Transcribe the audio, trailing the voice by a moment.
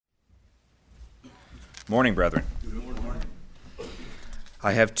Morning, brethren. Good morning.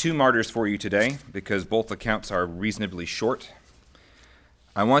 I have two martyrs for you today because both accounts are reasonably short.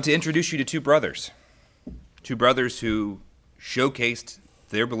 I want to introduce you to two brothers who showcased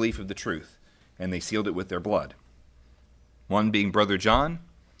their belief of the truth, and they sealed it with their blood. One being Brother John,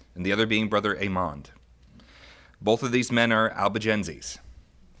 and the other being Brother Aymond. Both of these men are Albigenses.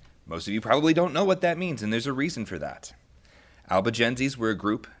 Most of you probably don't know what that means, and there's a reason for that. Albigenses were a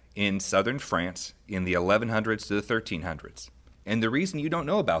group in southern France in the 1100s to the 1300s. And the reason you don't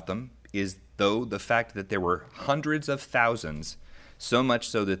know about them is the fact that there were hundreds of thousands, so much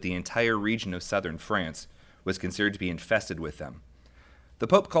so that the entire region of southern France was considered to be infested with them. The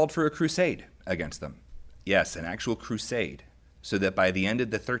Pope called for a crusade against them. Yes, an actual crusade, so that by the end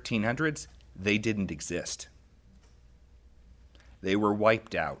of the 1300s, they didn't exist. They were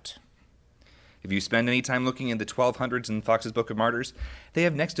wiped out. If you spend any time looking in the 1200s in Fox's Book of Martyrs, they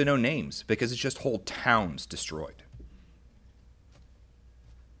have next to no names because it's just whole towns destroyed.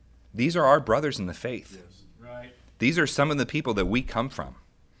 These are our brothers in the faith. Yes, right. These are some of the people that we come from.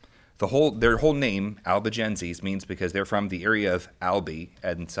 Their whole name, Albigenses, means because they're from the area of Albi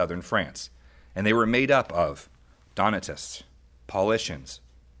in southern France. And they were made up of Donatists, Paulicians,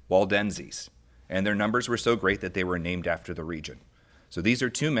 Waldenses, and their numbers were so great that they were named after the region. So these are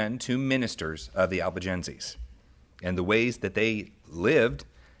two men, two ministers of the Albigenses, and the ways that they lived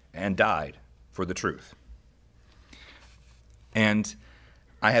and died for the truth. And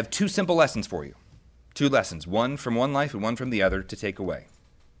I have two simple lessons for you. Two lessons, one from one life and one from the other to take away.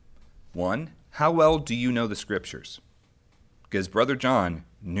 One, how well do you know the Scriptures? Because Brother John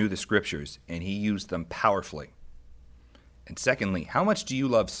knew the Scriptures, and he used them powerfully. And secondly, how much do you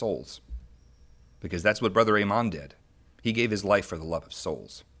love souls? Because that's what Brother Aymond did. He gave his life for the love of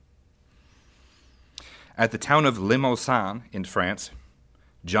souls. At the town of Limousin in France,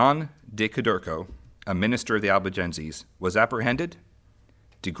 John de Caudurco, a minister of the Albigenses, was apprehended,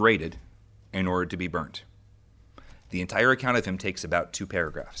 degraded, in order to be burnt. The entire account of him takes about 2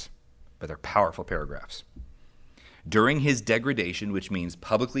 paragraphs, but they're powerful paragraphs. During his degradation, which means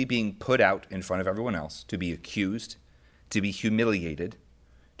publicly being put out in front of everyone else, to be accused, to be humiliated,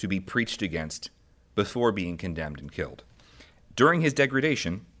 to be preached against, before being condemned and killed. During his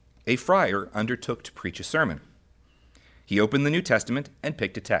degradation, a friar undertook to preach a sermon. He opened the New Testament and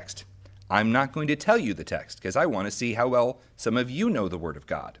picked a text. I'm not going to tell you the text because I want to see how well some of you know the Word of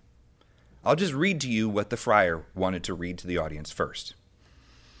God. I'll just read to you what the friar wanted to read to the audience first.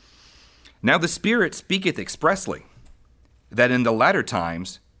 Now the Spirit speaketh expressly, that in the latter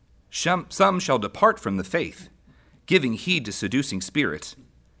times some shall depart from the faith, giving heed to seducing spirits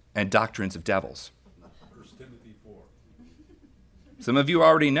and doctrines of devils. 1 Timothy 4. Some of you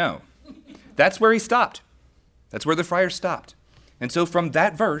already know. That's where he stopped. That's where the friar stopped. And so from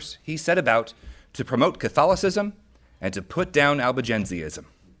that verse, he set about to promote Catholicism and to put down Albigensianism.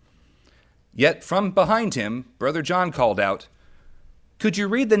 Yet from behind him, Brother John called out, "Could you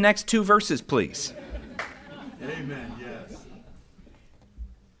read the next 2 verses, please?" Amen, yes.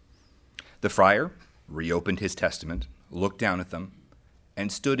 The friar reopened his testament, looked down at them,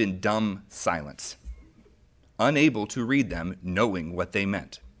 and stood in dumb silence, unable to read them, knowing what they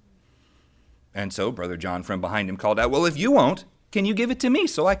meant. And so Brother John from behind him called out, "Well, if you won't, can you give it to me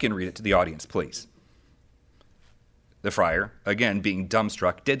so I can read it to the audience, please?" The friar, again being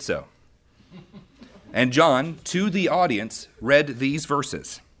dumbstruck, did so. And John, to the audience, read these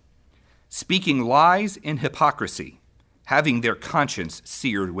verses. "Speaking lies and hypocrisy, having their conscience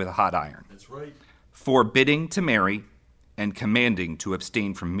seared with a hot iron. That's right. Forbidding to marry, and commanding to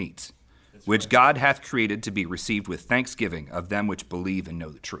abstain from meats, which God hath created to be received with thanksgiving of them which believe and know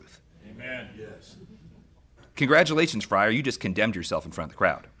the truth." Amen. Yes. Congratulations, friar, you just condemned yourself in front of the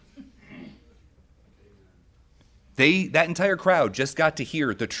crowd. That entire crowd just got to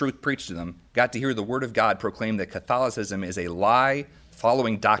hear the truth preached to them, got to hear the word of God proclaim that Catholicism is a lie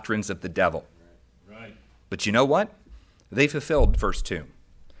following doctrines of the devil. Right. But you know what? They fulfilled verse 2.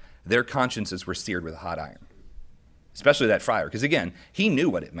 Their consciences were seared with a hot iron. Especially that friar, because again, he knew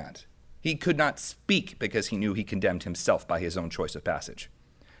what it meant. He could not speak because he knew he condemned himself by his own choice of passage.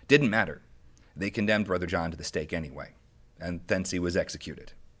 Didn't matter. They condemned Brother John to the stake anyway, and thence he was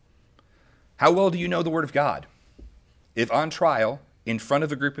executed. How well do you know the Word of God? If on trial, in front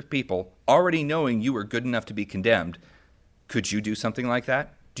of a group of people, already knowing you were good enough to be condemned, could you do something like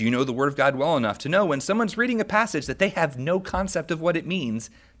that? Do you know the Word of God well enough to know when someone's reading a passage that they have no concept of what it means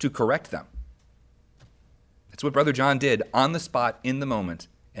to correct them? That's what Brother John did on the spot, in the moment,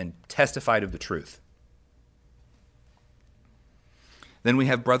 and testified of the truth. Then we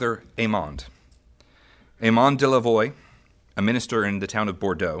have Brother Aymond. Aymond de Lavoie, a minister in the town of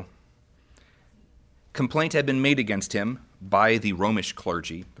Bordeaux. Complaint had been made against him by the Romish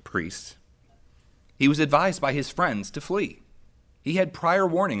clergy, the priests. He was advised by his friends to flee. He had prior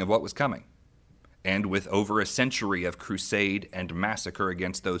warning of what was coming. And with over a century of crusade and massacre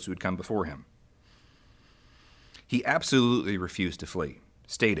against those who had come before him, he absolutely refused to flee,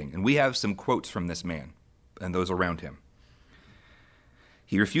 stating, and we have some quotes from this man and those around him.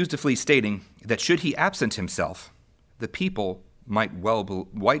 He refused to flee, stating that should he absent himself, the people might well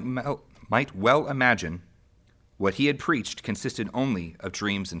imagine what he had preached consisted only of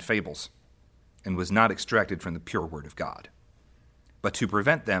dreams and fables, and was not extracted from the pure word of God. But to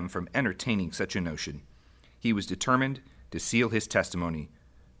prevent them from entertaining such a notion, he was determined to seal his testimony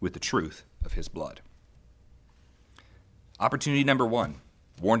with the truth of his blood. Opportunity number 1,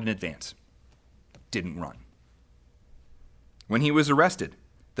 warned in advance, didn't run. When he was arrested,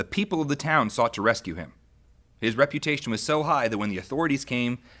 the people of the town sought to rescue him. His reputation was so high that when the authorities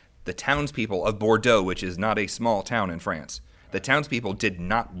came, the townspeople of Bordeaux, which is not a small town in France, the townspeople did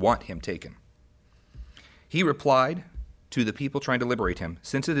not want him taken. He replied to the people trying to liberate him,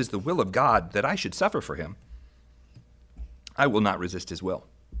 "Since it is the will of God that I should suffer for him, I will not resist his will."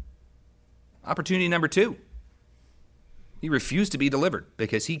 Opportunity number 2. He refused to be delivered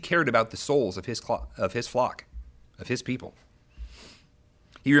because he cared about the souls of his flock, of his people.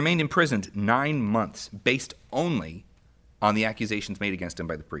 He remained imprisoned 9 months based only on the accusations made against him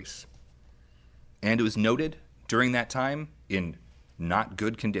by the priests. And it was noted during that time, in not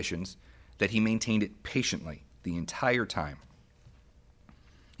good conditions, that he maintained it patiently the entire time.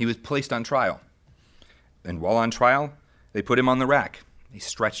 He was placed on trial. And while on trial, they put him on the rack. They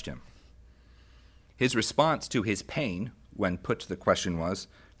stretched him. His response to his pain, when put to the question, was,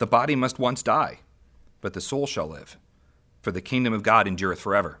 "The body must once die, but the soul shall live, for the kingdom of God endureth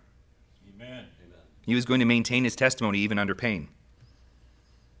forever." Amen. He was going to maintain his testimony even under pain.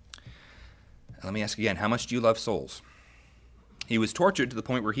 Let me ask again, how much do you love souls? He was tortured to the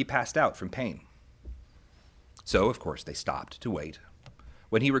point where he passed out from pain. So, of course, they stopped to wait.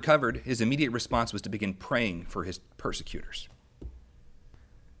 When he recovered, his immediate response was to begin praying for his persecutors.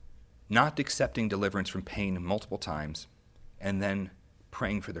 Not accepting deliverance from pain multiple times, and then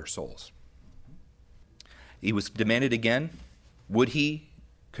praying for their souls. He was demanded again, would he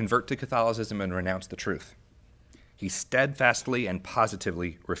convert to Catholicism and renounce the truth? He steadfastly and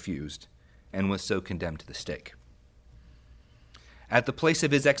positively refused, and was so condemned to the stake. At the place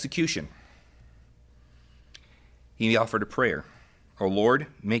of his execution, he offered a prayer. "O Lord,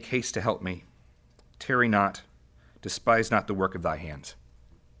 make haste to help me. Tarry not, despise not the work of thy hands."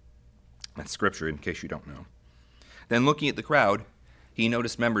 That's scripture, in case you don't know. Then looking at the crowd, he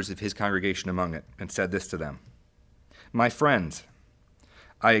noticed members of his congregation among it, and said this to them: "My friends,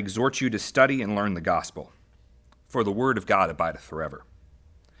 I exhort you to study and learn the gospel, for the word of God abideth forever.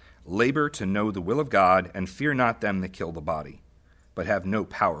 Labor to know the will of God, and fear not them that kill the body, but have no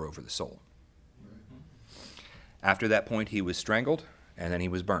power over the soul." After that point, he was strangled, and then he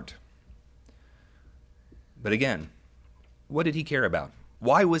was burnt. But again, what did he care about?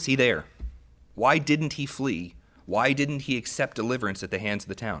 Why was he there? Why didn't he flee? Why didn't he accept deliverance at the hands of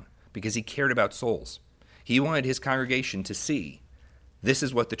the town? Because he cared about souls. He wanted his congregation to see, this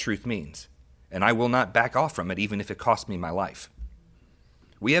is what the truth means, and I will not back off from it even if it costs me my life.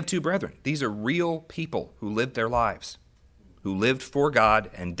 We have 2 brethren. These are real people who lived their lives, who lived for God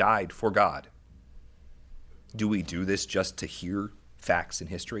and died for God. Do we do this just to hear facts in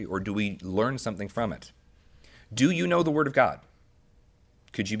history, or do we learn something from it? Do you know the Word of God?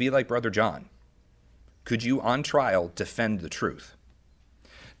 Could you be like Brother John? Could you, on trial, defend the truth?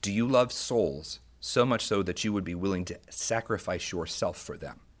 Do you love souls so much so that you would be willing to sacrifice yourself for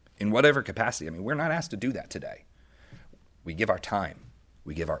them? In whatever capacity. I mean, we're not asked to do that today. We give our time.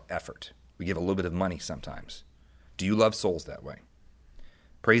 We give our effort. We give a little bit of money sometimes. Do you love souls that way?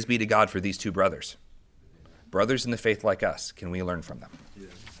 Praise be to God for these 2 brothers. Brothers in the faith like us. Can we learn from them? Yes.